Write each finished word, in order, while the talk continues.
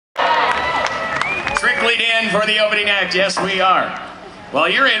Haley'd in for the opening act. Yes, we are. Well,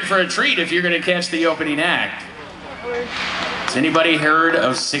 you're in for a treat if you're going to catch the opening act. Has anybody heard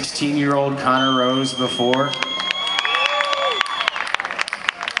of 16-year-old Connor Rose before?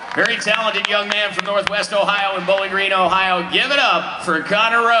 Very talented young man from Northwest Ohio and Bowling Green, Ohio. Give it up for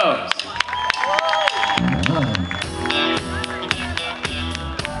Connor Rose.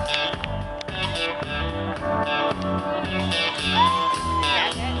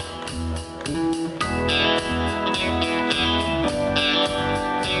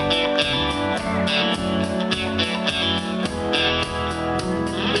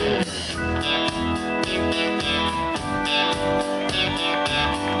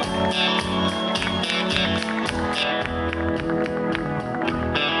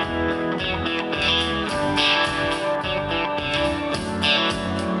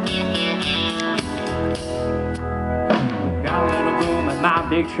 My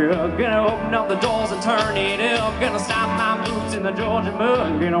big truck, gonna open up the doors and turn it up. Gonna stop my boots in the Georgia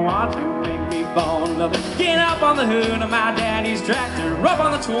mud. Gonna watch you make me fall in love. Get up on the hood of my daddy's tractor. Up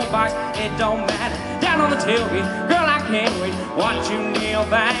on the toolbox, it don't matter. Down on the tailgate, girl, I can't wait. Watch you kneel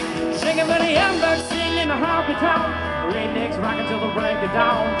back. Singing for the young bucks, singing in the honky tonk. Rednecks rockin' till the break of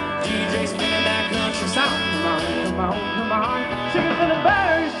dawn. DJ spinning that country song. Come on, come on, come on. Singing for the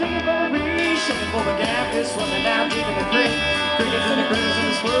birds, singing for the breeze. Singing for the catfish swimming down deep in the creek. Crickets and the critters and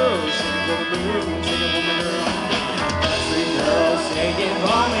the squirrels. Singing for the moon, singing for my girl. Country girl, shake it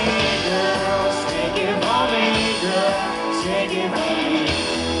for me, girl. Shake it for me, girl. Shake it for me.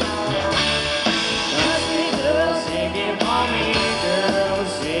 Country girl, shake it for me, girl.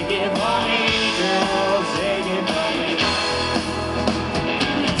 Shake it for me, girl. Shake it for me.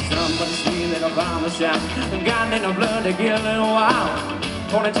 Somebody squealing up on the shop. Got in the blood to get a little wild.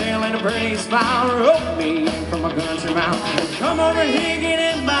 Ponytail and a pretty smile. Rope me from a country mouth. Come over here, get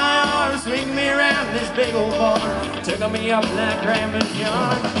in my arms. Swing me around this big old bar. Took me up like grandma's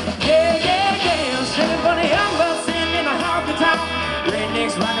yard. Yeah, yeah, yeah. Singing for the young bucks sitting in a honky tonk.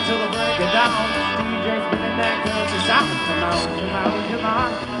 Rednecks rockin' till the break of dawn. DJ spinning that country song. Come on, come on, come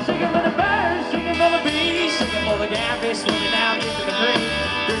on. Singing for the birds, singing for the bees. Singing for the catfish swimming down into the creek.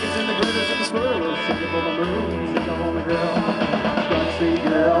 Crickets and the critters and the squirrels. Singing for the moon, singing for the girl.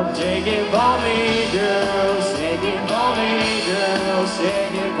 Girl, shake it for me, girl. Shake it for me, girl.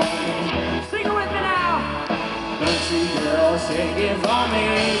 Shake it for me. Sing it with me now. Country girl, shake it for me,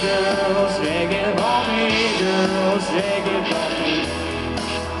 girl. Shake it for me, girl. Shake it for me.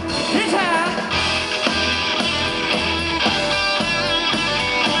 Hit that.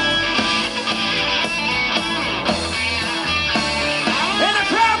 And the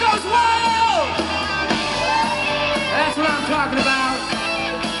crowd goes wild. That's what I'm talking about.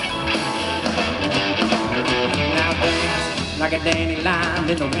 Like a dandelion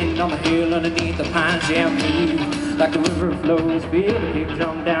in the wind on the hill underneath the pines. Yeah, move like the river flows. Feel the kick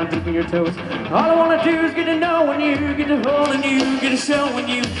drum down deep in your toes. All I wanna do is get to know you, get to holding you, get to showing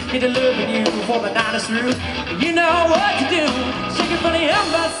you, get to loving you before the night is through. You know what to do. Shake it for the young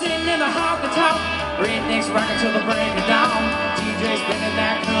bucks sitting in the honky tonk. Rednecks rockin' till the break of dawn. DJ spinning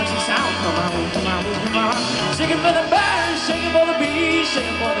that country sound. Come on, come on, come on. Shake it for the birds, shake it for the bees, shake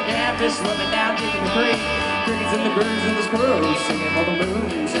it for the catfish swimming down deep in the creek. Crickets and the birds and the squirrels, singing for the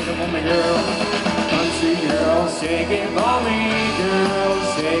moon, singing for me, girl. Country girl, shake it for me, girl.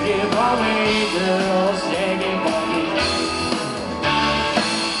 Shake it for me, girl. Shake it for me.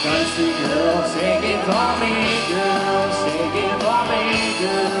 Country girl, shake it for me, girl. Shake it for me,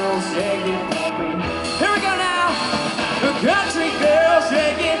 girl. Shake it for me. Here we go now. Country girl,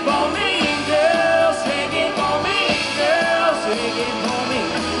 shake it for me, girl. Shake it for me, girl. Shake it for me.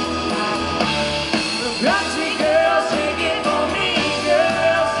 Country girl, shake it for me,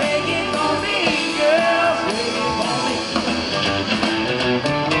 girl. Shake it for me, girl. Shake it for me.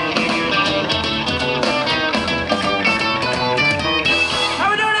 How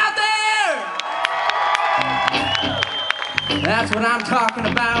we doing out there? That's what I'm talking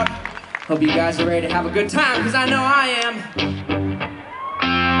about. Hope you guys are ready to have a good time, because I know I am.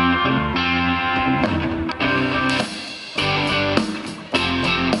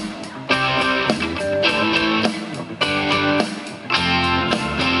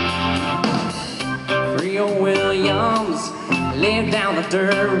 Lived down the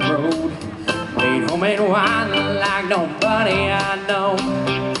dirt road, made homemade wine like nobody I know.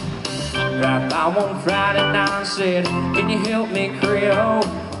 Dropped by one Friday night and said, can you help me, Creole?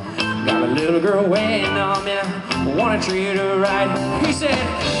 Got a little girl waiting on me, wanna treat her right. He said,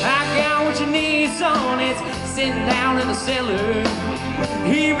 I got what you need, son, it's sitting down in the cellar.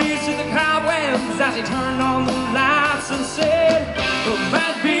 He reached to the cobwebs as he turned on the lights and said, it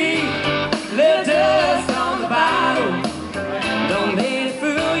might be little dust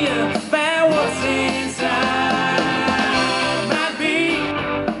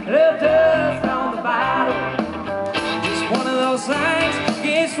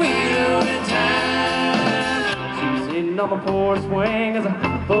on my porch swing as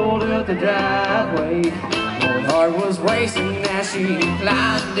I pulled up the driveway. My heart was racing as she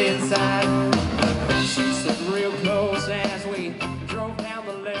climbed inside. She stood real close and